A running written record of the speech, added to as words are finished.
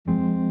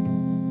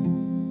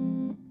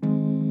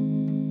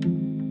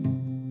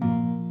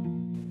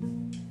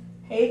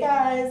Hey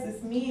guys,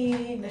 it's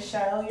me,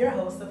 Nichelle, your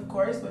host, of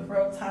course, with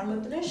Real Time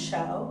with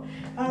Nichelle.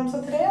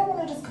 So today I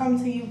want to just come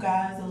to you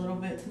guys a little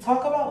bit to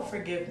talk about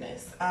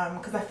forgiveness.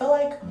 Because I feel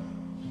like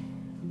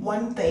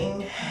one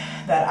thing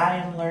that I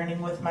am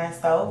learning with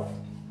myself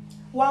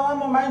while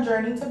I'm on my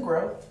journey to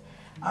growth,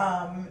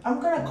 I'm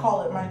going to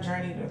call it my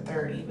journey to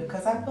 30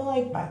 because I feel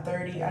like by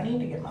 30, I need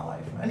to get my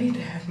life. I need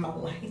to have my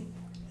life.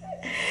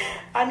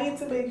 I need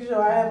to make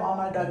sure I have all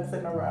my ducks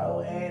in a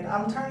row. And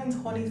I'm turning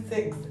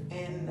 26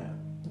 in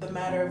the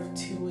matter of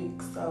 2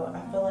 weeks. So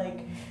I feel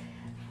like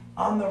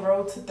on the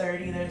road to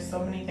 30, there's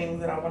so many things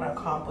that I want to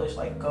accomplish,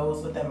 like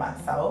goals within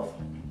myself.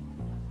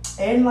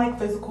 And like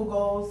physical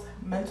goals,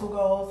 mental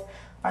goals,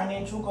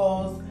 financial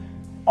goals,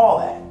 all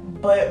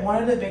that. But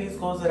one of the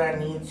biggest goals that I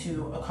need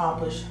to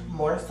accomplish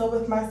more so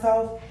with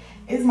myself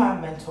is my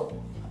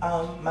mental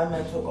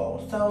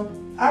goal. So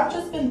I've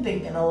just been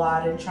thinking a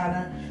lot and trying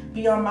to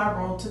be on my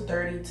road to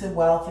 30 to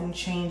wealth and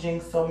changing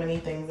so many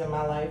things in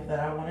my life that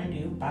I want to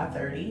do by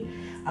 30.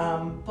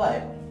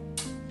 But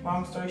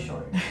long story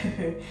short,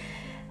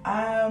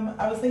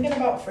 I was thinking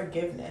about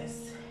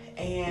forgiveness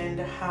and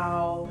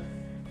how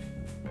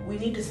we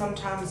need to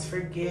sometimes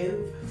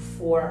forgive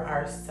for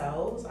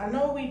ourselves. I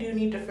know we do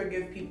need to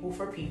forgive people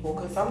for people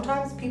because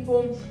sometimes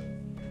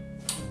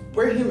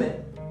we're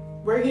human.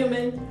 We're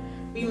human.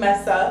 We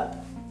mess up.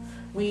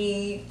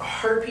 We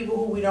hurt people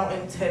who we don't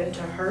intend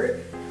to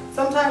hurt.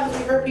 Sometimes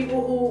we hurt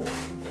people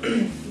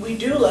who we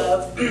do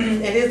love.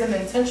 It is an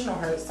intentional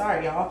hurt.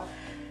 Sorry, y'all.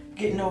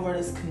 Getting over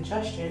this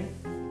congestion.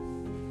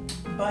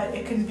 But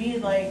it can be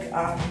like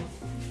a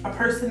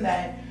person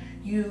that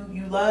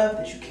you love,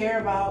 that you care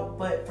about,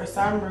 but for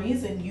some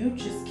reason you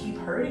just keep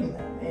hurting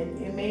them.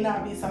 And it may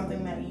not be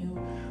something that you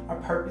are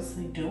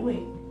purposely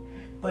doing,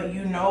 but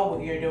you know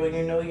what you're doing,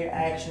 you know your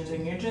actions,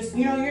 and you're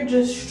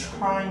just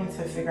trying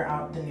to figure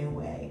out the new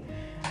way.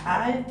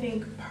 I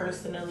think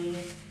personally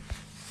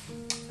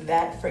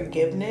that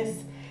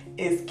forgiveness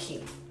is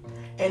key.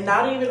 And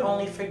not even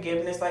only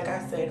forgiveness, like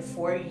I said,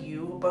 for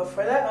you, but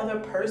for that other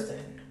person.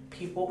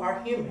 People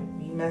are human.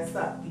 We mess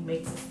up. We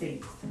make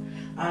mistakes.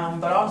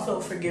 But also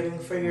forgiving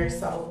for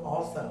yourself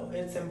also.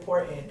 It's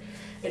important.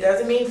 It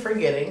doesn't mean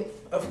forgetting,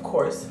 of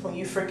course. When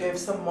you forgive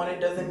someone, it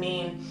doesn't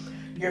mean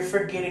you're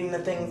forgetting the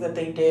things that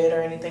they did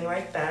or anything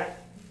like that.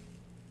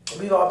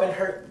 We've all been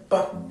hurt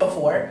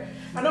before.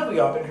 I know we've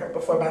all been hurt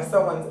before by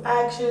someone's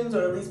actions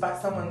or at least by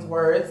someone's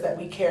words that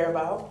we care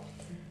about.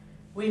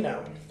 We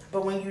know.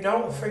 But when you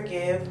don't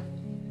forgive,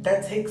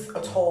 that takes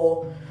a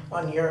toll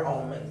on your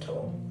own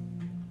mental.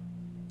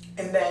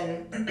 And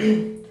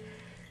then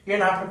you're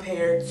not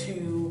prepared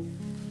to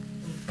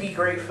be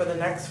great for the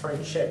next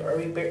friendship or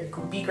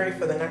be great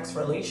for the next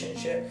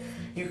relationship.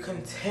 You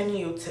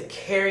continue to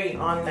carry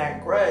on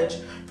that grudge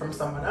from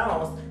someone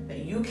else that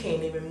you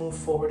can't even move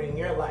forward in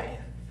your life.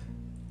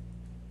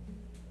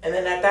 And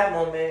then at that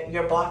moment,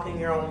 you're blocking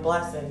your own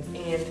blessings.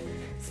 And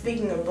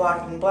speaking of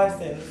blocking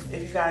blessings,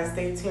 if you guys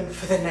stay tuned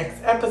for the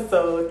next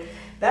episode,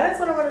 that is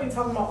what I'm going to be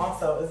talking about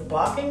also, is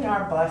blocking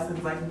our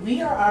blessings. Like,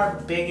 we are our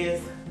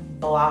biggest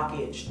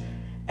blockage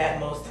at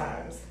most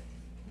times.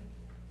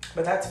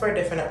 But that's for a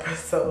different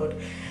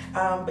episode.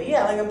 But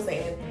yeah, like I'm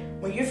saying,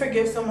 when you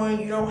forgive someone,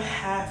 you don't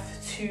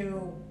have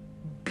to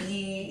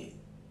be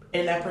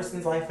in that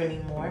person's life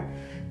anymore.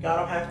 Y'all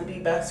don't have to be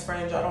best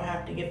friends. Y'all don't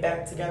have to get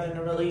back together in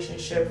a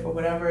relationship for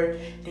whatever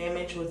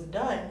damage was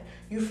done.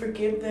 You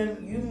forgive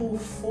them, you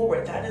move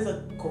forward. That is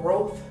a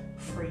growth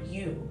for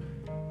you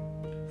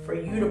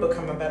to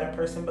become a better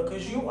person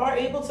because you are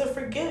able to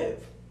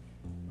forgive.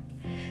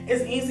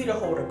 It's easy to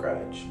hold a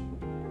grudge.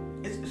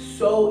 It's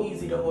so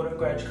easy to hold a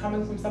grudge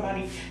coming from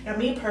somebody. Now,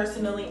 me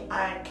personally,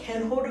 I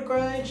can hold a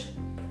grudge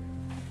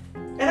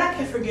and I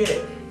can forget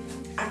it.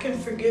 I can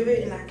forgive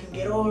it and I can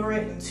get over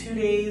it in 2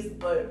 days,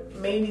 but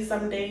maybe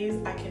some days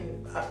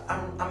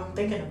I'm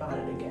thinking about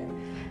it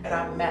again and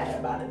I'm mad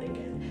about it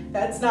again.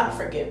 That's not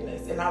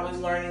forgiveness. And I was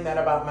learning that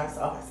about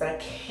myself. I said, I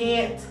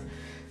can't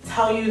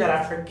tell you that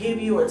I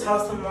forgive you or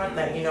tell someone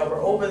that,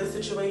 we're over the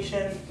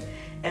situation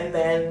and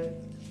then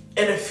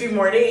in a few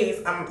more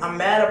days, I'm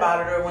mad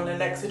about it, or when the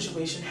next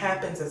situation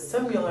happens is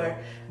similar,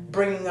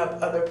 bringing up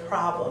other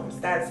problems.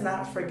 That's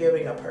not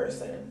forgiving a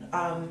person.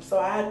 So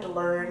I had to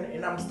learn,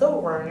 and I'm still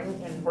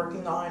learning and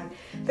working on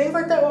things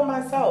like that with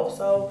myself.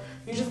 So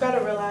you just got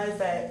to realize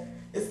that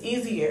it's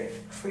easier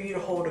for you to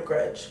hold a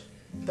grudge.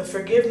 The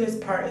forgiveness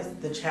part is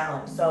the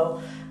challenge.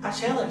 So I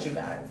challenge you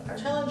guys. I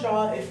challenge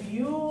y'all, if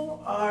you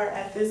are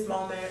at this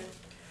moment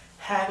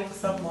having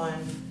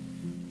someone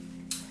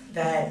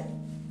that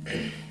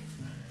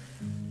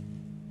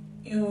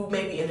you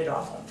maybe ended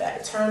off on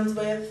bad terms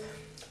with,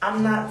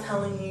 I'm not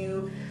telling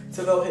you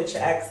to go hit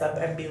your ex up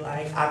and be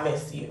like, I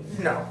miss you.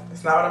 No,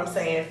 that's not what I'm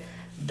saying.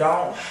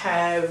 Don't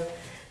have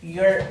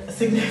your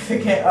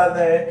significant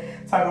other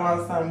talking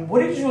about something.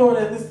 What did you want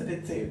to listen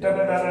to?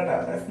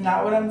 That's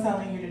not what I'm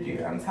telling you to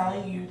do. I'm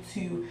telling you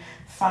to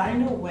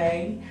find a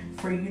way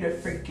for you to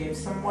forgive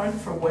someone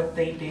for what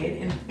they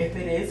did. And if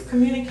it is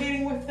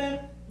communicating with them,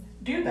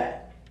 do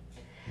that.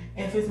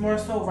 If it's more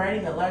so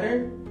writing a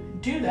letter,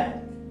 do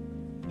that.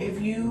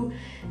 If you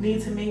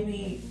need to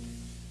maybe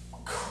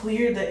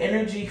clear the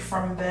energy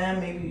from them,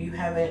 maybe you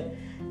haven't,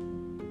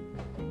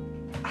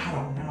 I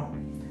don't know,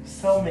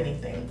 so many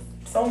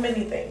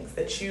things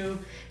that you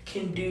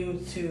can do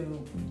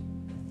to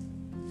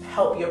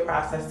help your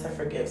process to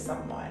forgive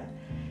someone.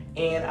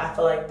 And I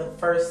feel like the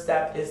first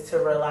step is to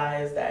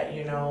realize that,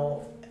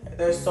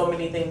 there's so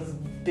many things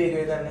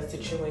bigger than the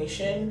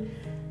situation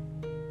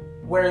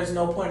where there's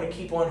no point to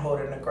keep on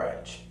holding a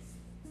grudge.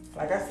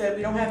 Like I said,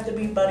 we don't have to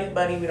be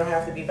buddy-buddy. We don't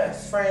have to be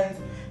best friends,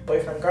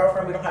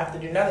 boyfriend-girlfriend. We don't have to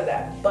do none of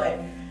that. But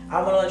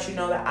I want to let you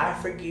know that I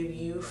forgive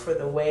you for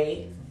the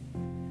way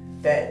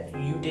that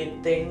you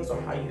did things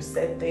or how you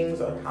said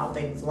things or how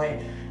things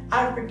went.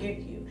 I forgive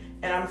you.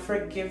 And I'm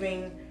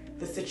forgiving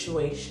the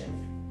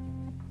situation.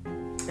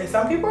 And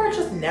some people are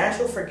just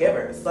natural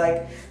forgivers.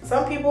 Like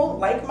some people,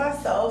 like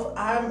myself,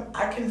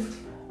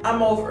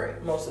 I'm over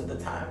it most of the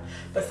time.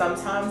 But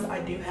sometimes I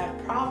do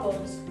have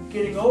problems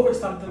getting over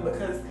something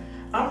because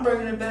I'm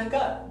bringing it back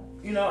up.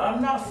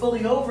 I'm not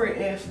fully over it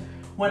if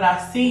when I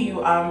see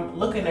you, I'm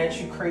looking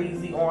at you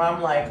crazy or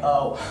I'm like,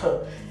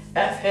 oh,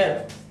 F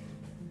him.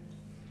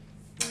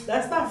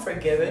 That's not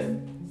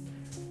forgiving.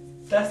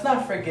 That's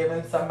not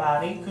forgiving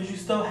somebody because you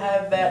still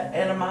have that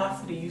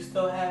animosity. You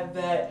still have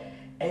that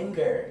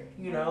anger.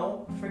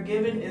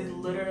 Forgiving is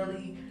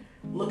literally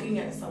looking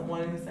at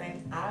someone and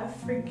saying, I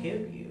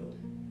forgive you.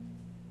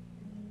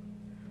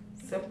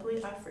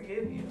 Simply, I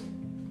forgive you.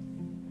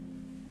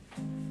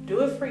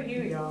 Do it for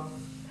you, y'all.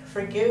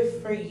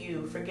 Forgive for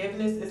you.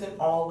 Forgiveness isn't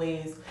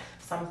always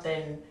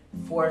something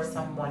for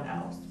someone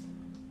else.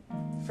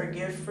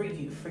 Forgive for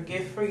you.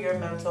 Forgive for your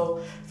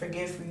mental.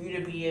 Forgive for you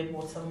to be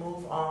able to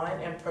move on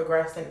and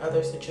progress in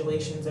other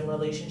situations and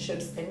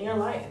relationships in your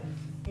life.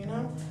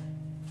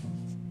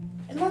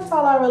 And that's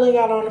all I really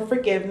got on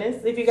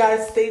forgiveness. If you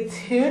guys stay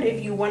tuned,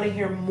 if you want to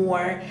hear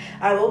more,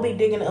 I will be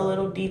digging a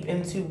little deep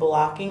into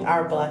blocking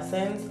our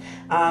blessings.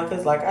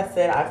 Because like I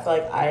said, I feel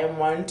like I am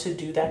one to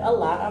do that a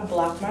lot. I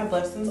block my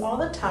blessings all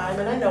the time.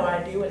 And I know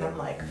I do. And I'm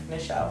like,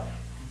 Nichelle,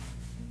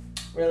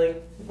 really?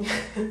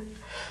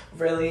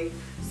 Really?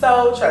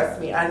 So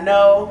trust me, I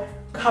know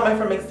coming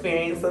from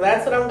experience. So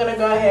that's what I'm going to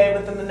go ahead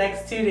within the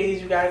next 2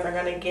 days. You guys are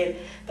going to get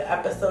the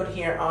episode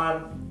here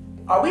on,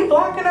 are we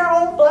blocking our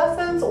own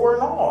blessings or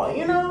not?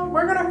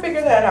 We're going to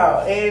figure that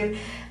out. And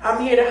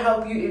I'm here to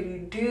help you if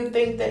you do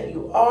think that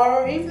you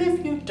are, or even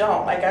if you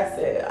don't. Like I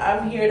said,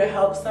 I'm here to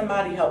help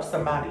somebody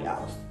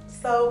else.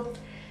 So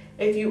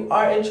if you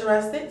are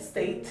interested,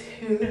 stay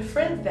tuned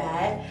for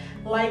that.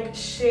 Like,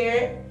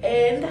 share,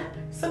 and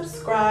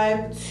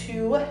subscribe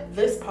to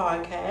this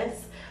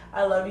podcast.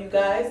 I love you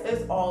guys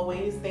as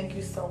always. Thank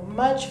you so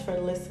much for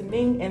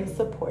listening and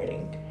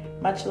supporting.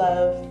 Much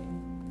love.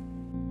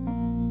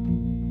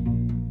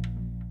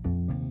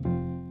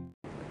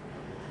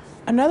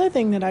 Another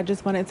thing that I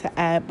just wanted to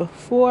add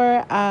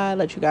before I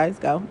let you guys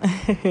go.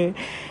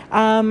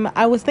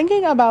 I was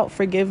thinking about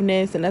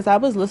forgiveness, and as I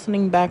was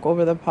listening back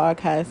over the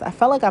podcast, I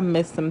felt like I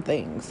missed some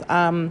things.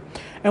 And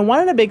one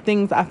of the big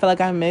things I feel like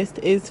I missed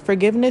is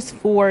forgiveness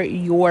for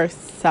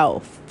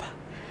yourself.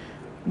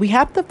 We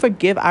have to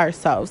forgive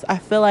ourselves. I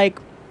feel like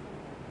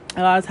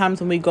a lot of times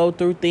when we go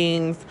through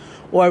things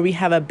or we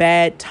have a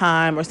bad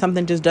time or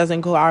something just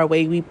doesn't go our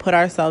way, we put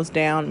ourselves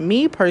down.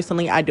 Me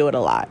personally, I do it a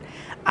lot.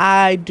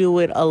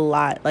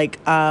 Like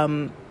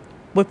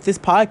with this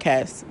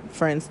podcast,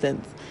 for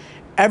instance.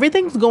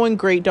 Everything's going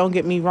great, don't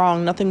get me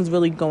wrong. Nothing's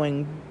really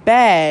going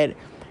bad.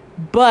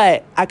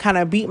 But I kind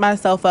of beat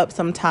myself up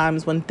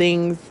sometimes when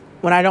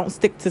I don't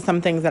stick to some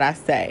things that I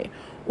say.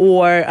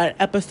 Or an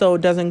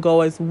episode doesn't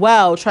go as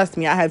well. Trust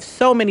me, I have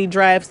so many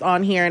drafts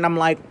on here and I'm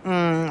like,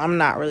 I'm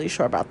not really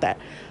sure about that.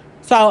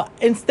 So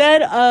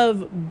instead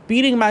of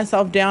beating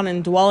myself down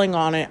and dwelling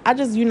on it, I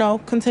just,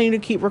 continue to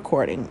keep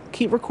recording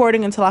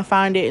until I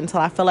find it, until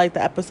I feel like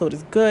the episode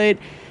is good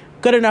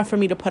enough for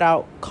me to put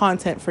out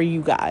content for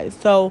you guys.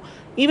 So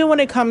even when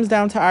it comes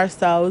down to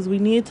ourselves, we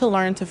need to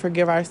learn to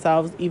forgive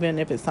ourselves, even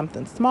if it's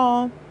something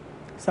small,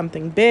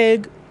 something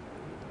big.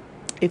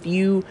 If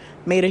you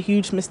made a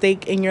huge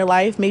mistake in your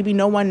life, maybe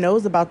no one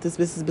knows about this.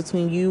 This is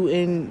between you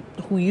and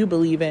who you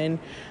believe in.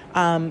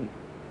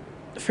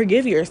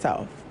 Forgive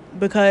yourself.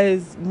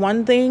 Because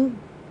one thing,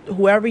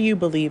 whoever you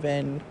believe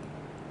in,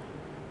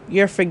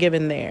 you're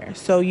forgiven there.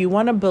 So you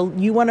want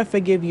to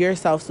forgive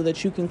yourself so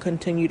that you can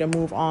continue to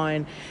move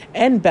on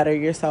and better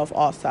yourself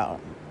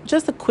also.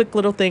 Just a quick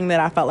little thing that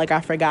I felt like I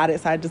forgot it.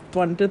 So I just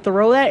wanted to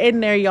throw that in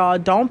there, y'all.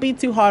 Don't be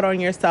too hard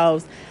on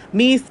yourselves.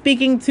 Me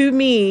speaking to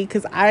me,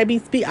 because I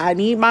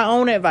need my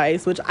own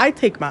advice, which I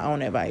take my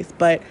own advice.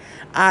 But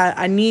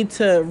I need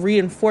to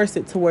reinforce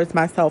it towards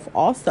myself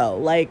also.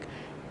 Like,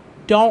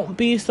 don't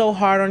be so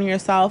hard on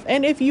yourself.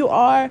 And if you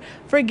are,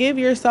 forgive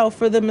yourself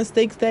for the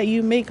mistakes that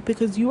you make,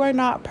 because you are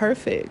not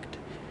perfect.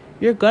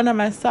 You're gonna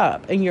mess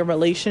up in your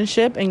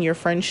relationship, in your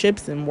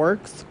friendships, in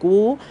work,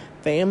 school,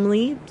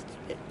 family,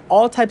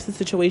 all types of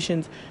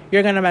situations.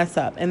 You're gonna mess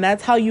up. And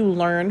that's how you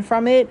learn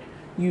from it.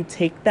 You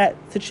take that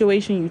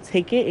situation, you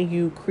take it, and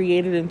you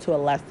create it into a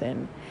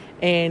lesson.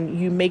 And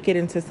you make it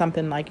into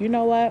something like, you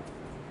know what?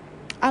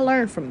 I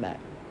learned from that.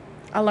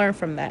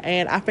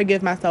 And I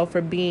forgive myself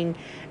for being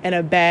in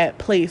a bad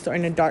place or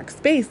in a dark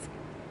space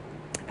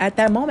at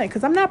that moment,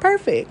 because I'm not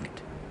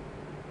perfect.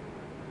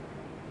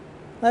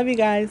 Love you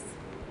guys.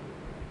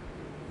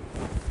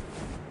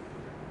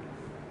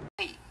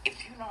 If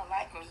you don't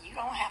like me, you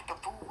don't have to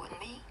fool with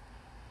me.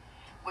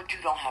 But you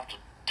don't have to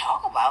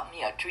talk about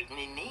me or treat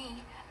me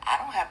mean. I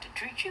don't have to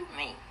treat you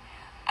mean.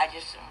 I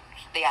just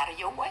stay out of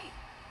your way.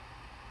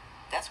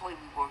 That's the way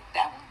we work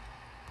that one.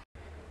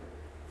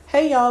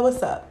 Hey y'all,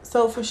 what's up?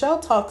 So for Shell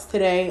Talks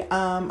today,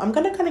 I'm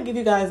going to kind of give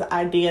you guys an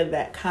idea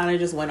that kind of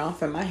just went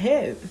off in my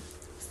head.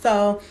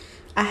 So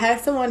I had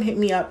someone hit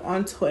me up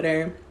on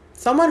Twitter,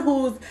 someone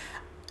who's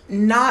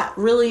not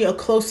really a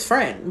close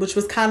friend, which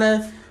was kind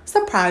of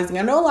surprising.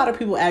 I know a lot of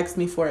people ask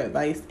me for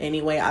advice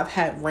anyway. I've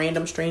had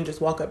random strangers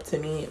walk up to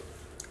me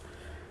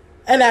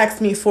and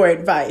ask me for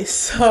advice.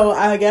 So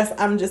I guess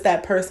I'm just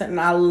that person, and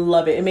I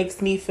love it. It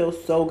makes me feel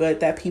so good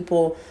that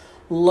people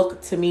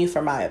look to me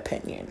for my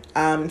opinion.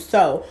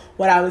 So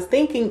what I was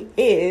thinking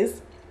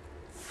is,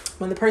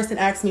 when the person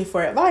asked me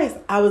for advice,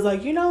 I was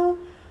like,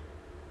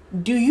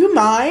 do you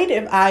mind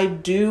if I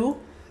do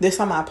this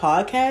on my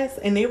podcast?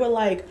 And they were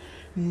like,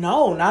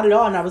 no, not at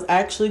all. And I was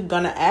actually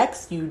going to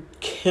ask you,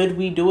 could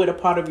we do it a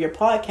part of your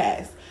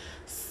podcast?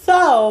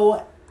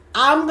 So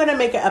I'm going to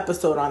make an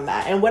episode on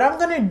that. And what I'm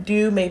going to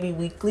do maybe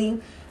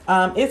weekly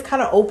is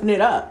kind of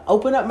open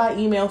up my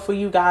email for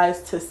you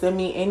guys to send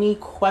me any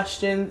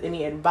questions,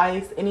 any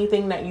advice,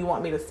 anything that you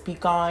want me to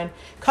speak on,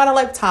 kind of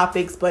like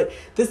topics, but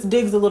this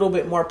digs a little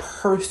bit more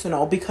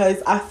personal,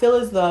 because I feel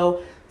as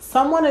though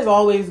someone is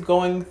always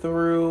going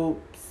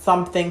through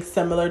something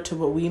similar to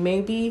what we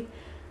may be,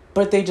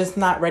 but they're just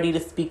not ready to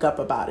speak up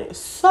about it.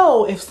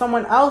 So if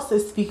someone else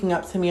is speaking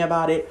up to me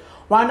about it,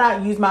 why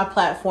not use my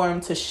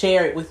platform to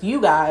share it with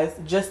you guys,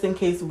 just in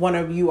case one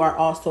of you are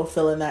also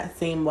feeling that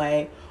same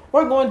way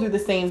or going through the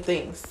same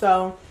thing.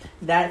 So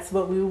that's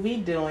what we will be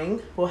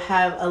doing. We'll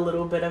have a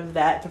little bit of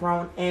that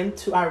thrown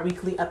into our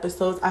weekly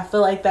episodes. I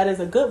feel like that is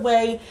a good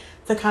way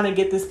to kind of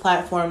get this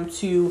platform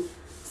to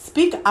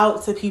speak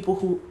out to people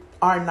who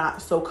are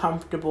not so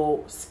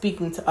comfortable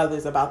speaking to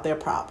others about their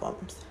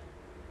problems.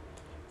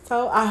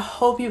 So I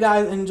hope you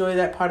guys enjoy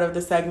that part of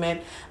the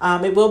segment.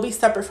 It will be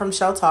separate from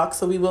Shell Talks,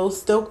 so we will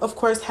still, of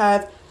course,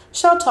 have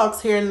Shell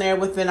Talks here and there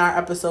within our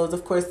episodes,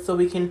 of course, so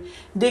we can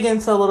dig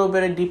into a little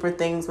bit of deeper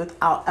things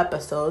without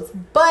episodes.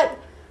 But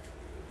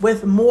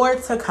with more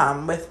to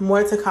come,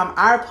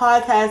 our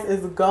podcast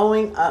is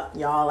going up,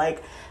 y'all.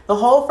 Like, the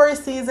whole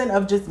first season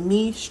of just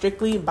me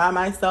strictly by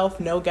myself,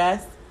 no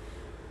guests,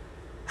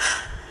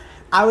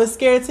 I was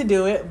scared to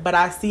do it, but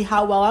I see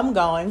how well I'm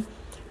going.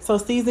 So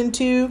season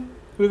 2,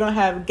 we're going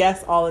to have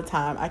guests all the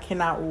time. I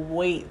cannot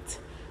wait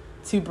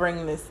to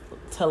bring this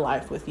to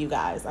life with you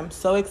guys. I'm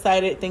so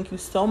excited. Thank you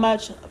so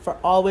much for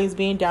always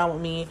being down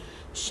with me,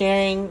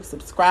 sharing,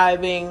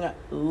 subscribing,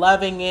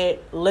 loving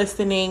it,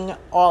 listening,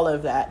 all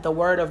of that. The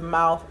word of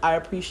mouth. I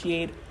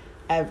appreciate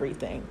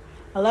everything.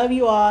 I love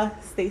you all.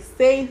 Stay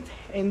safe.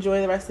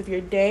 Enjoy the rest of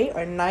your day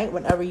or night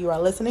whenever you are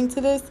listening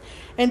to this.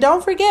 And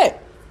don't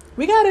forget,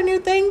 we got a new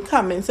thing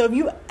coming. So if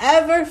you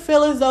ever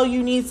feel as though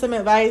you need some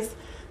advice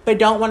but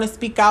don't want to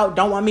speak out,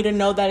 don't want me to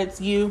know that it's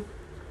you,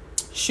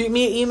 shoot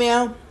me an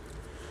email.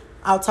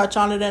 I'll touch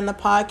on it in the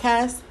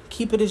podcast.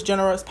 Keep it as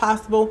general as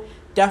possible.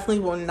 Definitely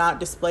will not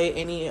display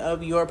any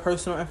of your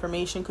personal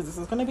information, because this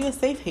is going to be a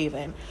safe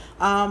haven.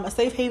 A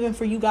safe haven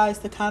for you guys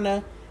to kind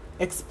of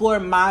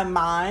explore my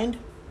mind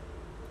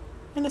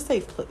in a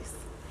safe place.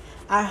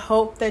 I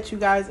hope that you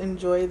guys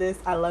enjoy this.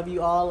 I love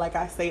you all, like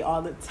I say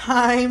all the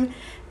time.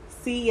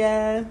 See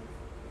ya.